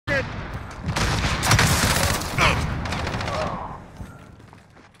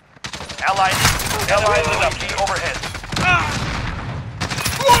Allied UAV overhead.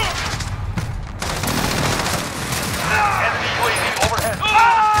 Enemy UAV overhead.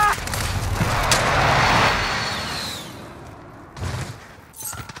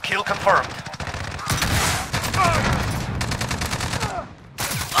 Kill confirmed.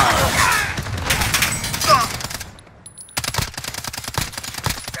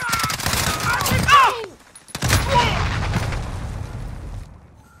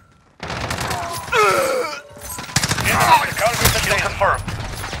 Kill confirmed.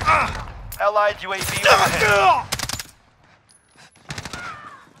 Allied UAV overhead.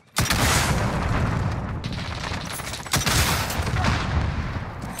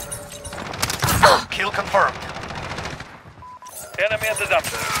 Kill confirmed. Enemy at the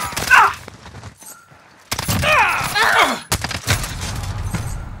dumpster.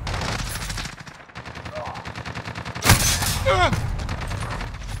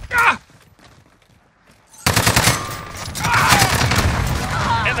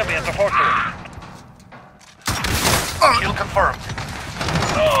 Enemy at the fortress. Kill confirmed.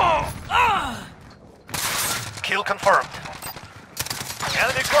 Kill confirmed.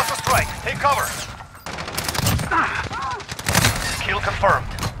 Enemy cluster strike. Take cover. Kill confirmed.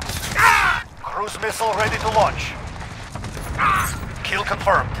 Cruise missile ready to launch. Kill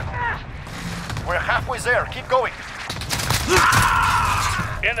confirmed. We're halfway there. Keep going.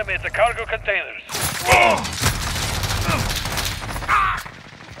 Enemy at the cargo containers.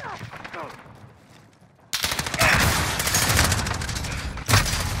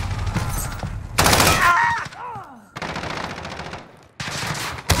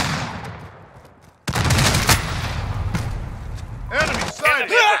 Enemy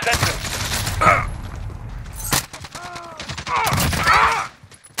sighted! Enemy at the center.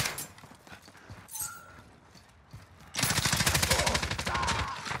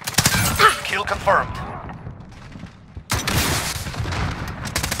 Kill confirmed.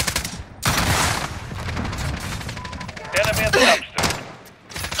 Enemy at the dumpster.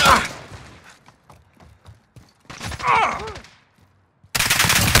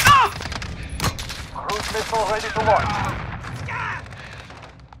 Cruise missile ready to launch.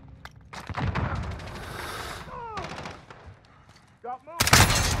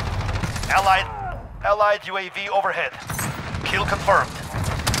 Allied UAV overhead. Kill confirmed.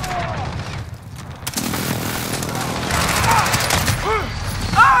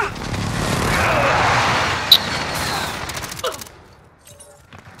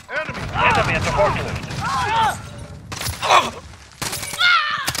 Enemy at the forklift.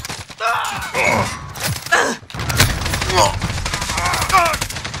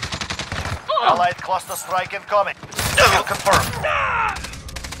 Allied cluster strike incoming. Kill confirmed.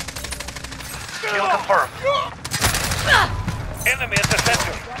 Kill confirmed. Enemy at the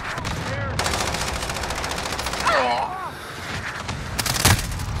center.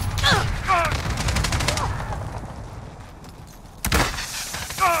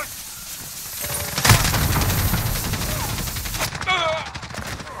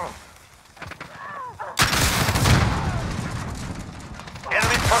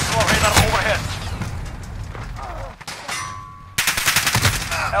 Enemy personal radar overhead.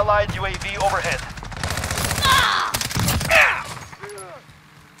 Allied UAV overhead.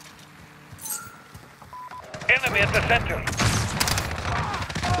 Enemy at the center.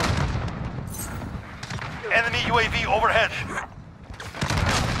 Enemy UAV overhead.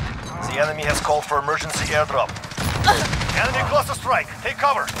 The enemy has called for emergency airdrop. Enemy cluster strike. Take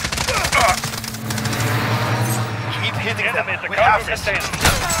cover. Keep hitting them. Enemy at the We cargo have this. container.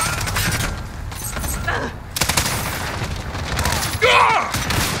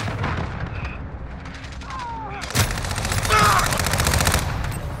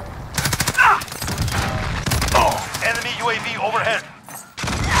 Enemy UAV overhead.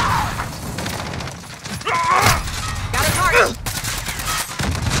 Got a target.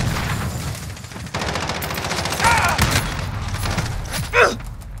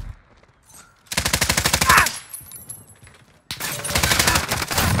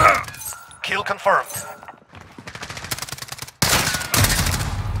 Kill confirmed.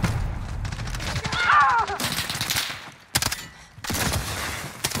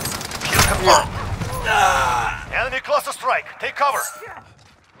 Kill confirmed. Enemy cluster strike. Take cover.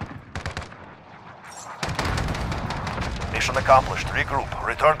 Mission accomplished. Regroup.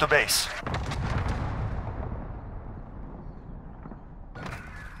 Return to base.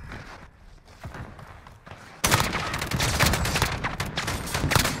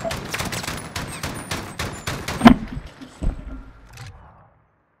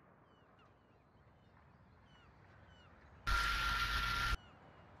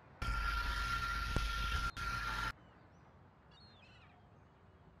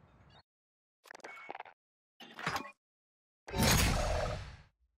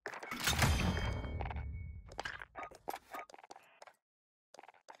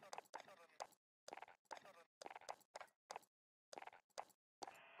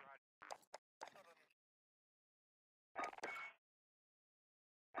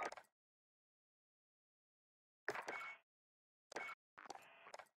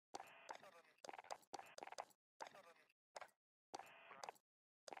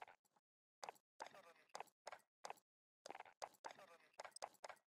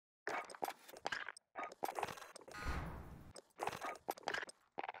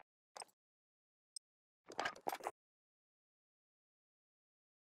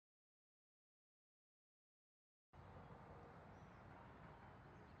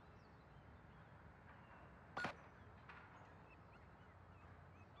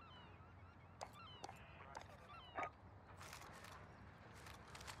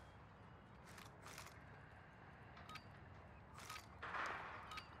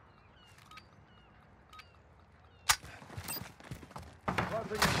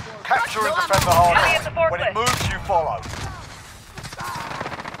 Capture and defend the hard Enemy at the point. When it forklift. moves, you follow.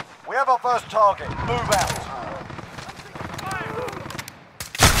 We have our first target. Move out.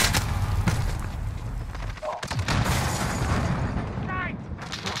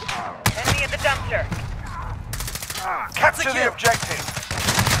 Enemy at the dumpster. Capture the objective.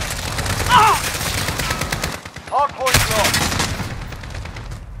 Hard point lost.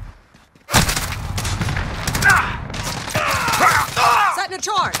 Setting a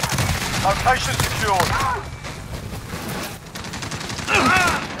charge. Location secured.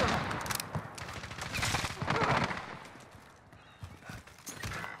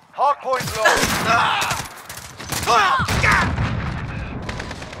 Hard point lost.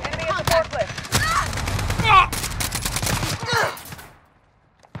 Enemy at the forklift.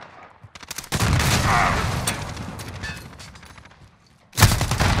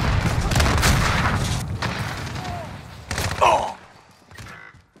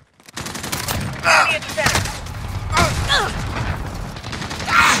 Enemy at the center.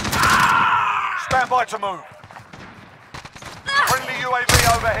 Stand by to move. Friendly UAV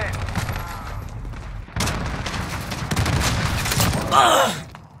overhead.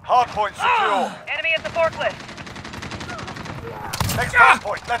 Hard point secure. Enemy at the forklift. Next hard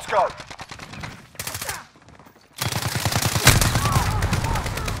point, let's go.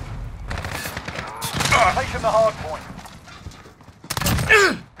 Taking the hard point.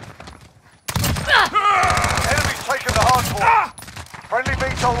 Enemy's taking the hard point. Friendly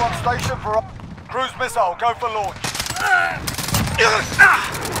VTOL on station for cruise missile. Go for launch.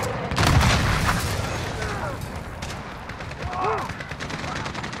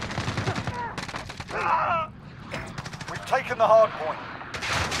 We've taken the hard point.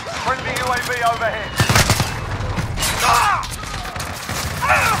 Friendly UAV overhead.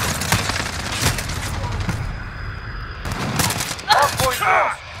 Hard point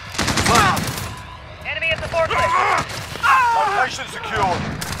lost. Enemy at the forklift. Location secured.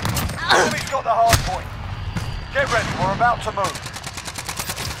 Enemy's got the hard point. Get ready, we're about to move.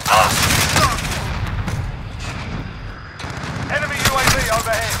 Enemy UAV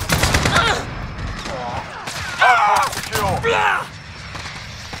overhead. Hard point secure.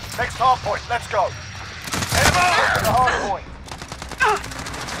 Next hard point, let's go. Enemy taking the hard point.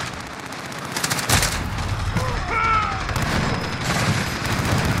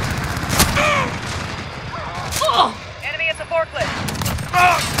 Enemy at the forklift.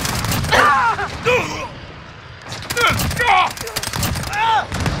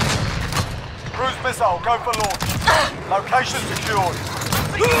 Cruise missile, go for launch. Location secured.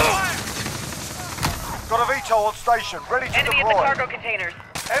 Got a VTOL on station, ready to Enemy at the deploy. cargo containers.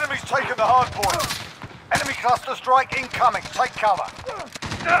 Enemy's taking the hard point. Enemy cluster strike incoming. Take cover.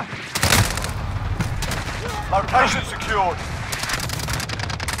 Location secured.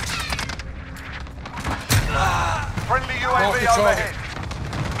 Friendly UAV overhead.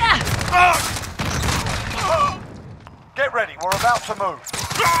 Get ready, we're about to move.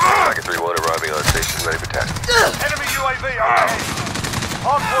 Tiger 3-1 arriving on station, ready for task. Enemy UAV overhead.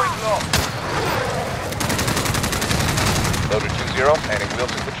 Hard point locked. Loader 2-0, planning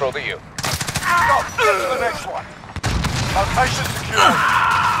wheels to control to you. Stop, get to the next one. Location secured.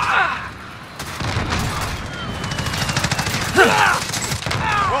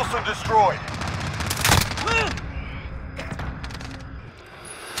 Wilson destroyed.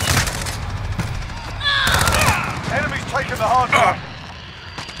 Enemy's taking the hard point.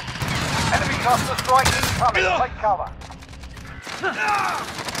 Enemy cluster strike incoming. Take cover.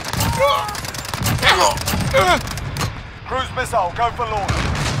 Cruise missile, go for launch.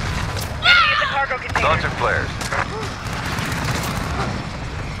 Enemy at the cargo containers. Launching flares.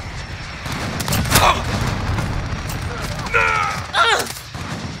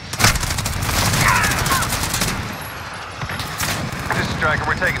 This is Striker,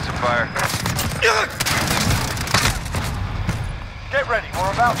 we're taking some fire. Get ready,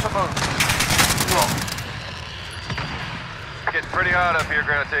 we're about to move. Getting pretty hot up here,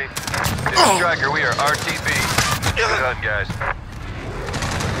 Ground Team. This is Striker, we are RTB. Good hunt, guys.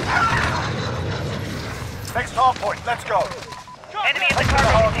 Next hard point, let's go. Enemy at the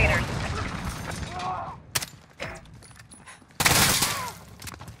cargo containers.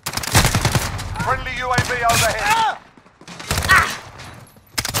 Friendly UAV overhead.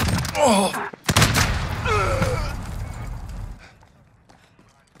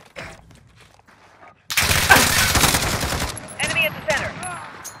 Enemy at the center.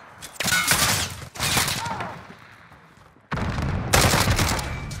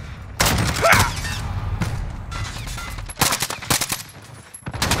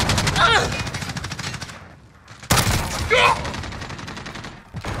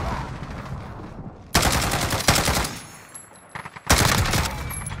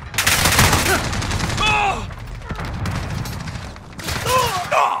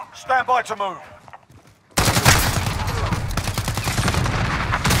 Stand by to move.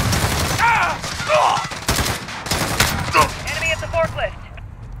 Enemy at the forklift.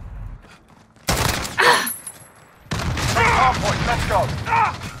 Hard point, let's go.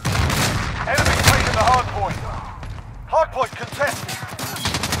 Enemy taking the hard point. Hard point contested.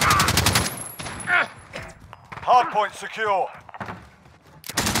 Hard point secure.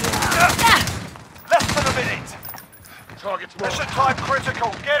 Less than a minute. Target's Mission time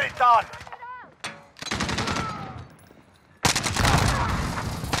critical. Get it done.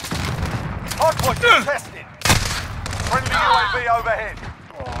 Hard point contested. Friendly UAV overhead.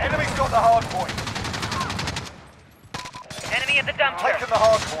 Enemy's got the hard point. Enemy at the dumpster. Taken the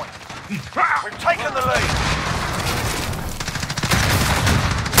hard point. We've taken the lead.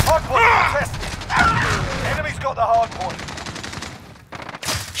 Hard point contested. Enemy's got the hard point.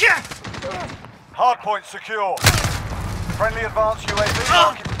 Hard point secure. Friendly advanced UAV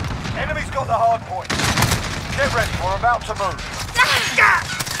marking. Enemy's got the hard point. Get ready, we're about to move.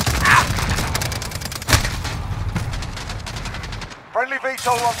 Friendly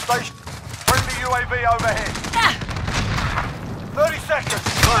VTOL on station. Friendly UAV overhead. 30 seconds.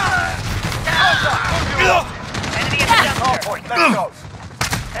 Enemy at the Hard dumpster. point, let's go.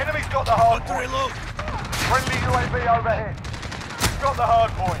 Enemy's got the hard point. Friendly UAV overhead. He's got the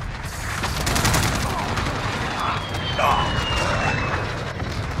hard point.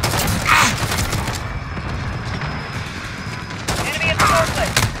 Enemy at the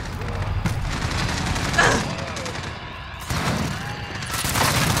forklift.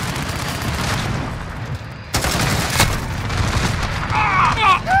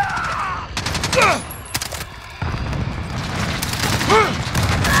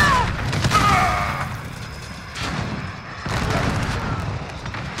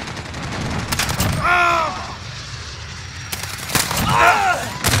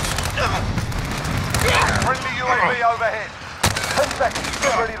 Friendly UAV overhead. 10 seconds,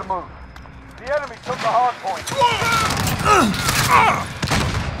 get ready to move. The enemy took the hard point.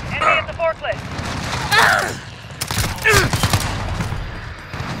 Enemy at the forklift.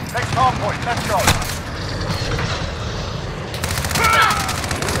 Next hard point, let's go.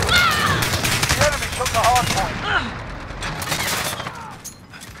 The enemy took the hard point.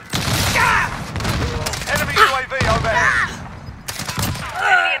 Enemy UAV overhead.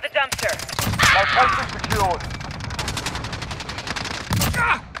 Enemy at the dumpster. Location secured.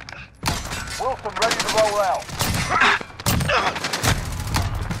 Wilson ready to roll out.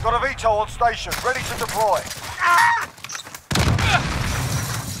 Got a VTOL on station, ready to deploy.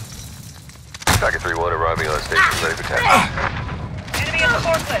 Packet 3-1 arriving on station, ready for takeoff. Enemy at the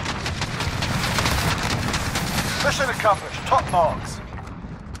forklift. Mission accomplished, top marks.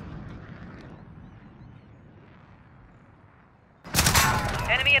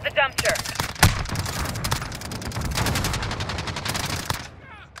 Enemy at the dumpster.